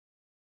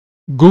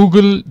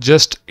Google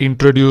just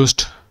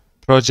introduced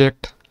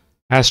Project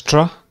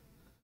Astra.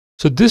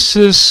 So this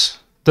is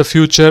the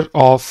future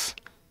of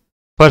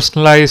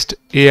personalized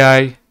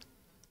AI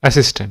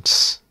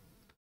assistants.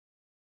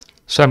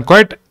 So I'm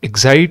quite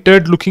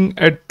excited looking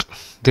at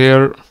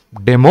their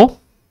demo,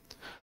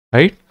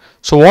 right?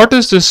 So what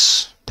is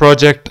this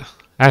Project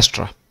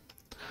Astra?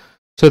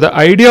 So the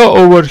idea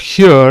over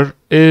here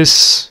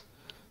is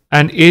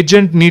an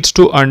agent needs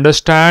to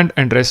understand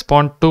and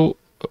respond to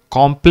a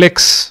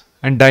complex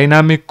and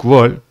dynamic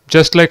world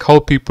just like how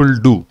people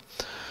do.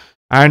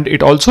 And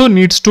it also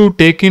needs to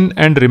take in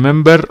and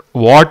remember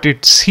what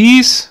it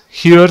sees,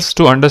 hears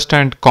to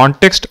understand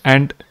context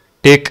and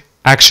take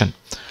action.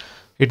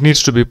 It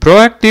needs to be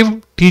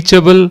proactive,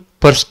 teachable,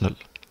 personal.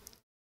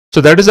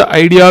 So that is the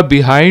idea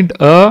behind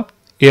a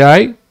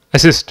AI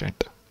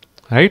assistant,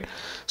 right?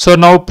 So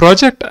now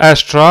Project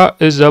Astra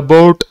is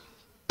about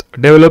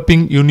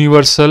developing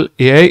universal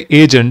AI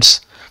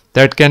agents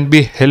that can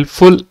be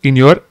helpful in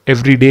your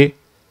everyday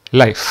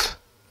life.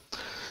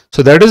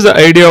 So that is the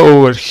idea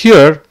over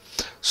here.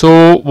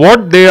 So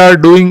what they are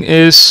doing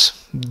is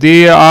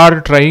they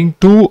are trying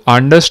to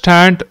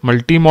understand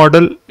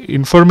multimodal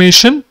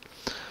information,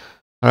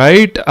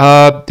 right?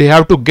 They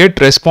have to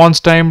get response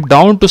time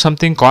down to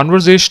something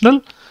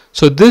conversational.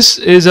 So this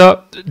is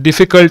a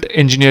difficult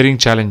engineering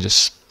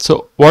challenges.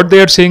 So what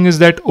they are saying is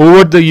that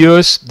over the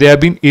years they have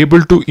been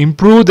able to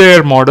improve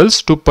their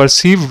models to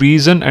perceive,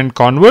 reason and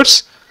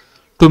converse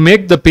to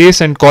make the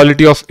pace and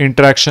quality of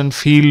interaction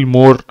feel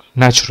more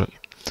natural.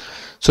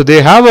 So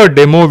they have a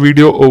demo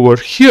video over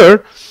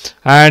here,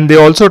 and they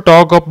also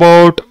talk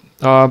about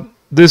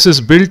this is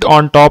built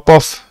on top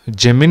of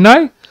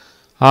Gemini,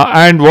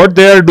 and what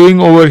they are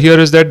doing over here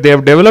is that they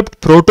have developed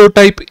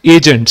prototype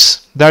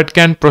agents that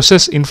can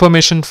process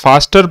information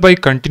faster by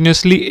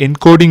continuously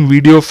encoding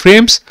video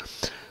frames,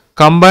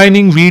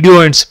 combining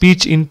video and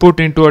speech input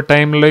into a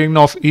timeline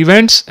of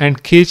events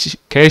and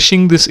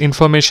caching this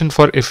information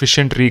for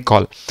efficient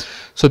recall.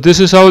 So this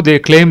is how they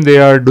claim they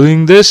are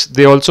doing this.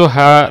 They also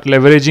have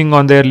leveraging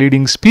on their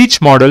leading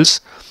speech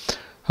models.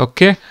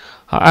 Okay,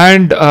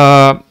 and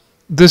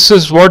this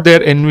is what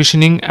they're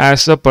envisioning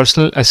as a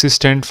personal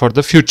assistant for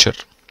the future.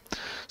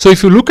 So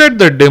if you look at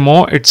the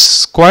demo,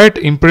 it's quite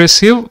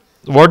impressive.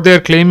 What they're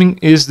claiming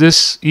is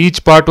this: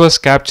 each part was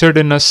captured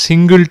in a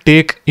single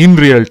take in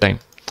real time.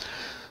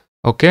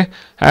 Okay,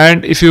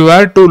 and if you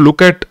were to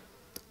look at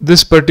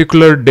this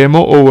particular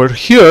demo over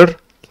here,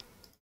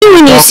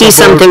 when you see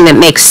something that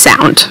makes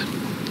sound,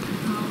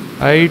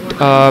 right?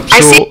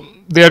 So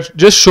they are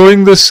just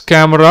showing this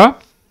camera.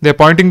 They're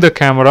pointing the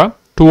camera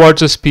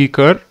towards a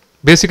speaker.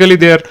 Basically,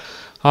 they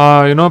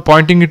are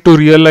pointing it to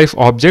real life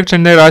objects,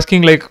 and they're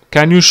asking like,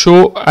 can you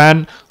show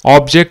an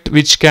object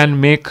which can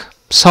make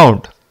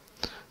sound,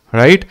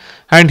 right?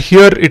 And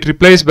here it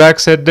replies back,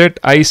 said that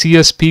I see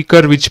a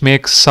speaker which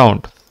makes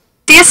sound.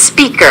 See a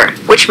speaker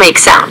which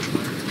makes sound.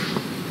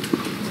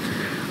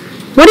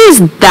 What is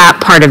that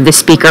part of the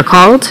speaker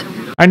called?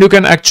 And you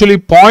can actually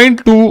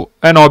point to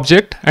an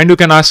object and you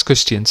can ask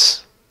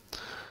questions.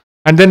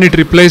 And then it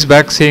replies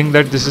back saying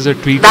that this is a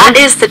tweeter. That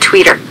is the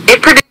tweeter.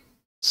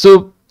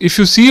 So if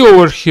you see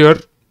over here,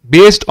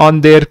 based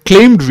on their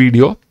claimed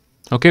video,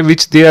 okay,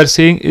 which they are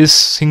saying is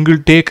single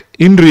take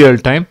in real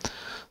time,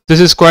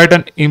 this is quite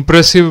an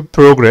impressive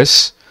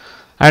progress.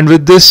 And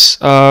with this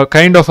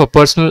kind of a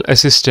personal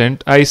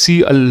assistant, I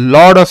see a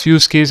lot of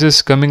use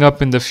cases coming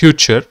up in the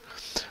future,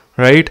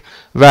 right?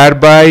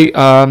 Whereby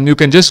you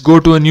can just go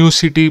to a new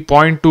city,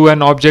 point to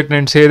an object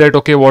and say that,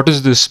 okay, what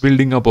is this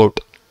building about,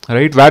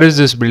 right? Where is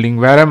this building?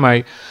 Where am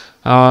I?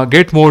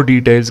 Get more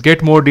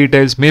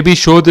details, maybe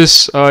show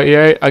this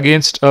AI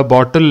against a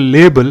bottle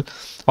label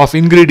of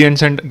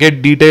ingredients and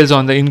get details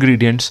on the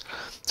ingredients.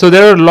 So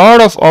there are a lot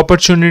of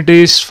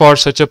opportunities for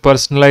such a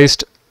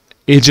personalized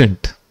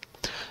agent.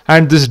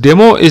 And this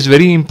demo is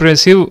very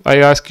impressive. I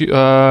ask you,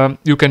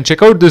 you can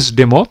check out this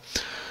demo.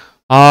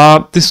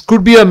 This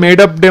could be a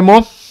made-up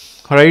demo,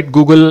 right?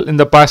 Google in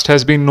the past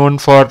has been known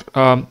for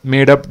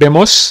made-up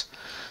demos,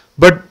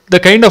 but the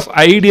kind of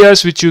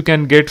ideas which you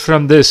can get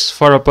from this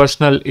for a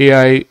personal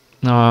AI,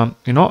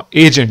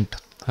 agent,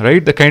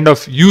 right? The kind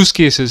of use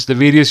cases, the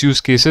various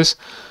use cases,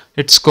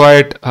 it's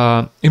quite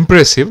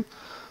impressive.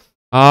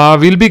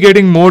 We'll be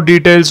getting more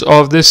details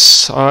of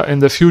this in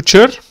the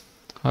future.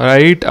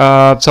 Right,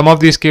 some of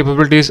these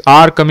capabilities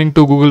are coming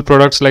to Google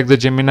products like the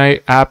Gemini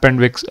app and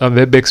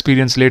web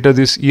experience later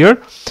this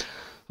year.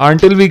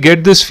 Until we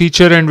get this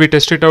feature and we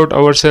test it out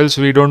ourselves,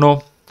 we don't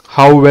know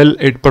how well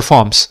it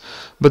performs.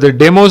 But the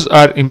demos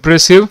are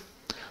impressive.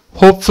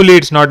 Hopefully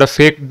it's not a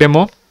fake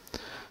demo,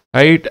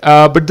 right?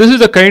 But this is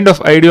the kind of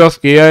idea of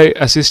AI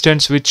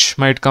assistants which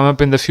might come up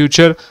in the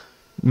future.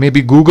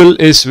 Maybe Google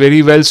is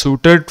very well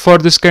suited for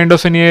this kind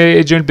of an AI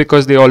agent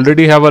because they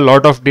already have a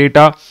lot of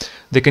data.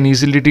 They can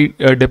easily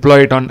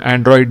deploy it on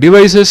Android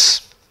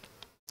devices,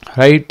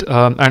 right?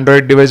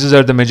 Android devices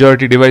are the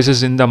majority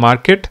devices in the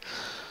market,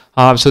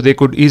 so they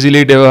could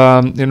easily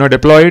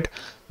deploy it.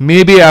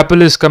 Maybe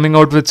Apple is coming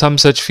out with some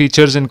such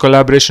features in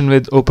collaboration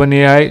with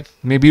OpenAI.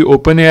 Maybe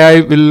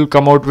OpenAI will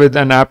come out with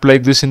an app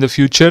like this in the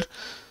future.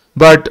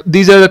 But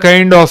these are the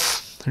kind of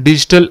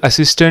digital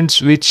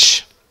assistants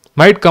which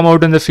might come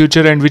out in the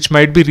future and which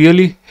might be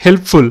really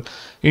helpful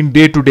in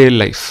day-to-day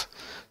life.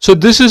 So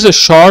this is a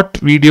short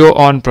video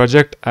on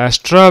Project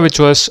Astra which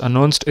was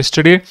announced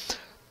yesterday.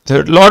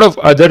 There are a lot of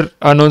other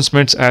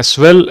announcements as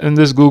well in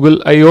this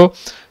Google I/O,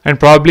 and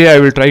probably I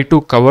will try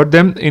to cover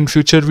them in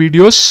future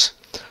videos.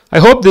 I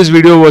hope this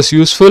video was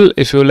useful.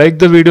 If you like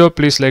the video,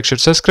 please like, share,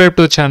 subscribe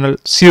to the channel.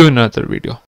 See you in another video.